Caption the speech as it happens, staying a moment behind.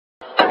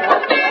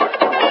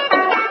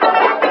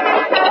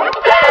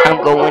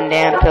going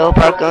down Pill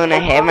Park, gonna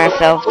have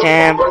myself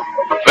time.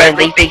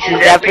 Friendly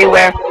faces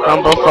everywhere,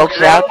 humble folks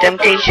without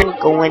temptation.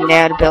 Going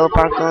down to Pill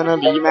Park, gonna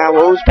leave my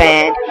woes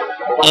behind.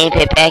 And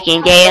put back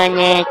in day on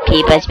it,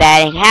 people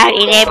spouting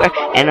howdy neighbor.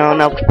 And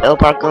on up to Pill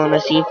Park, gonna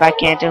see if I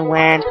can't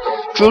unwind.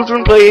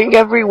 Children playing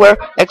everywhere,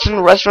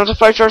 excellent restaurants and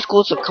 5-star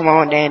schools. So come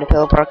on down to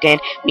Pill Park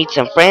and meet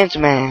some friends,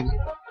 man.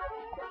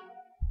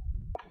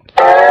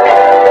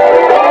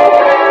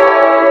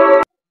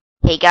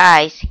 Hey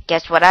guys,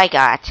 guess what I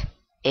got?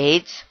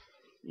 AIDS?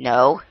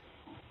 No.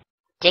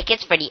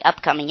 Tickets for the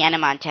upcoming Hannah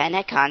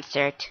Montana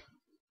concert.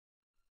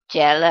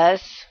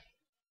 Jealous?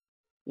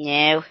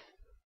 No.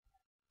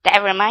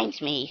 That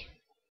reminds me.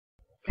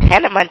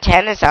 Hannah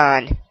Montana's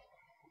on.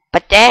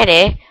 But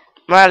Daddy,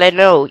 Miley,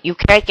 no, you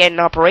can't get an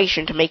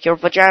operation to make your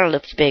vagina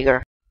lips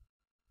bigger.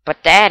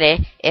 But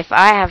Daddy, if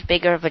I have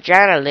bigger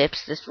vagina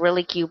lips, this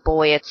really cute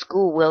boy at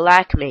school will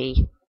like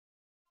me.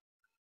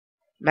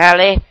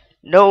 Miley,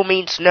 no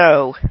means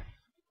no.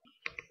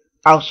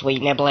 Oh,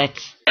 sweet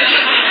niblets.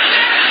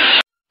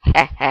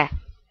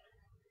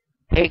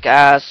 Hey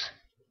guys.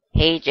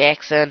 Hey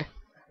Jackson.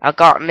 I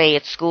got an A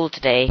at school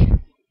today.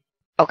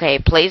 Okay,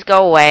 please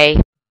go away.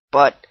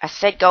 But I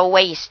said go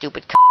away, you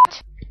stupid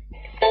cunt.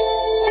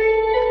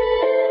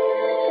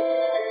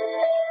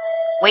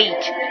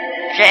 Wait,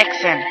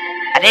 Jackson,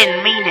 I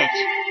didn't mean it.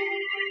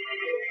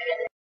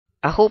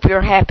 I hope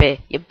you're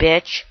happy, you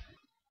bitch.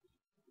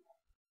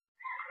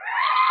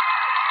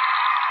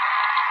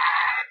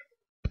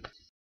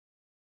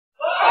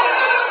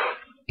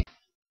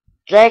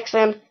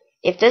 Jackson,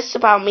 if this is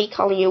about me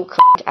calling you a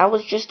cunt, I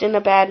was just in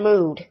a bad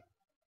mood.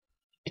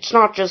 It's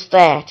not just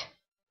that.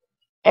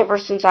 Ever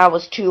since I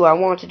was 2, I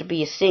wanted to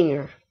be a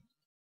singer.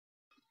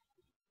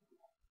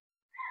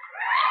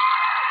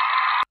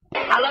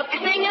 I love to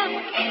sing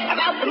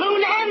about the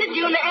moon and the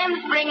June and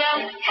the spring. I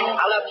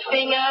love to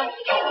sing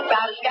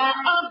about a sky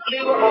of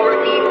blue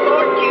or deep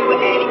or two,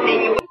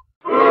 anything you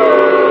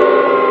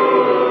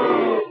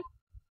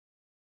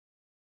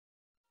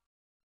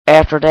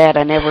After that,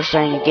 I never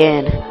sang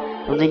again.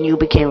 And then you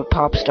became a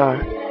pop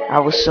star. I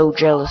was so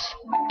jealous.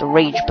 The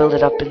rage built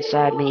up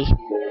inside me.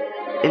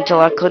 Until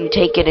I couldn't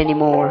take it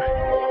anymore.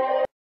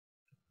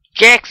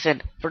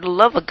 Jackson, for the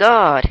love of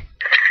God!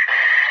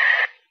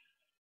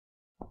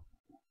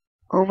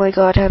 Oh my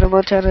God, Hannah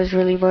Montana is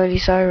really Miley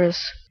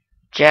Cyrus.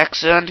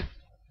 Jackson,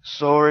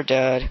 sorry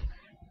Dad.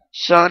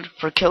 Son,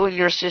 for killing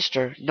your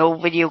sister, no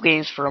video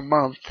games for a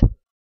month.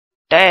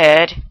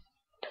 Dad?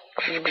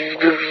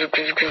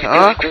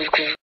 Huh?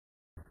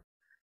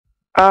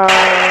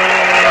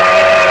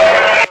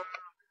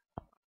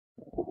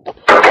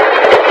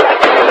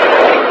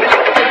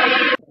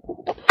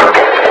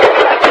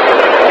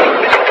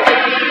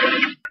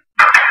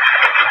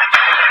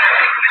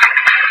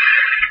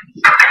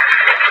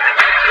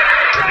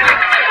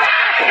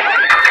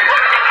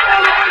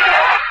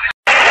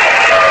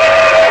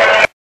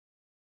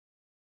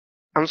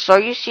 And so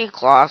you see,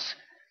 class,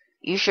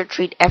 you should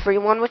treat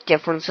everyone with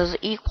differences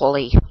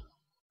equally.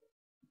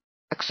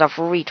 Except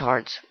for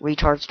retards.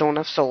 Retards don't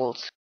have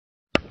souls.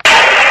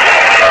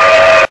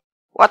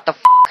 What the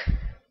fuck?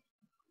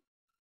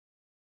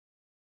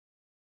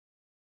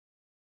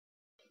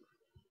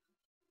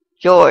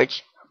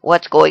 George,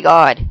 what's going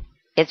on?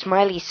 It's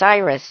Miley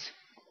Cyrus.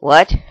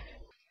 What?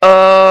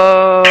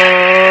 Uh...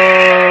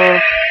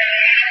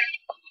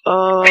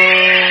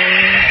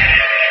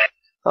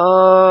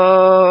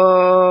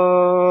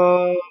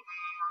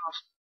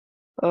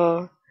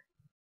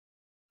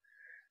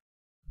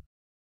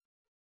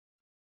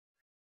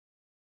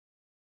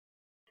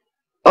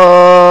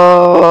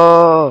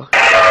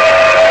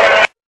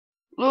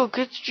 Look,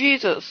 it's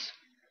Jesus.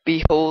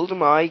 Behold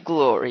my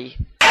glory.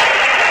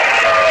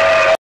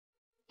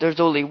 There's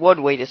only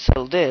one way to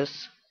settle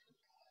this.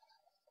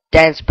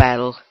 Dance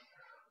battle.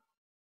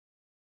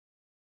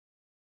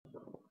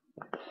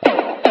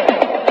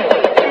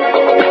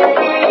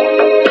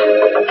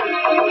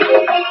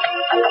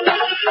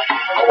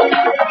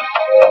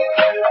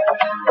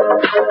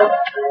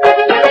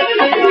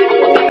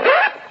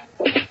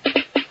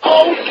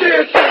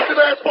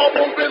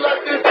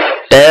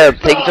 Damn,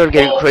 things are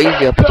getting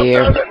crazy up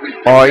here.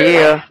 Oh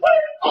yeah.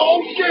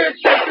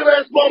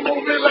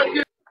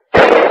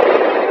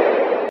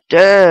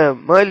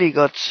 Damn, Miley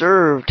got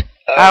served.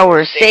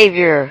 Our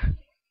savior.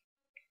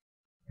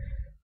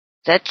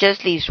 That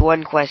just leaves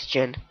one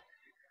question.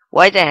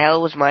 Why the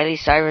hell was Miley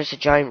Cyrus a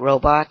giant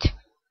robot?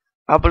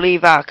 I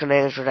believe I can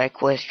answer that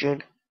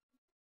question.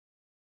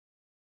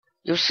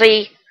 You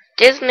see,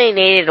 Disney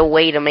needed a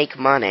way to make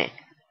money,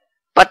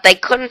 but they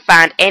couldn't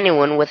find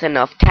anyone with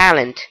enough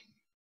talent.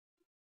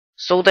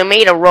 So they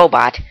made a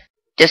robot,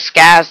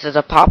 disguised as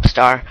a pop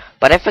star,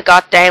 but if it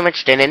got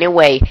damaged in any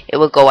way, it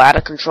would go out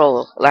of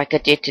control, like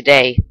it did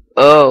today.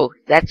 Oh,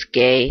 that's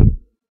gay.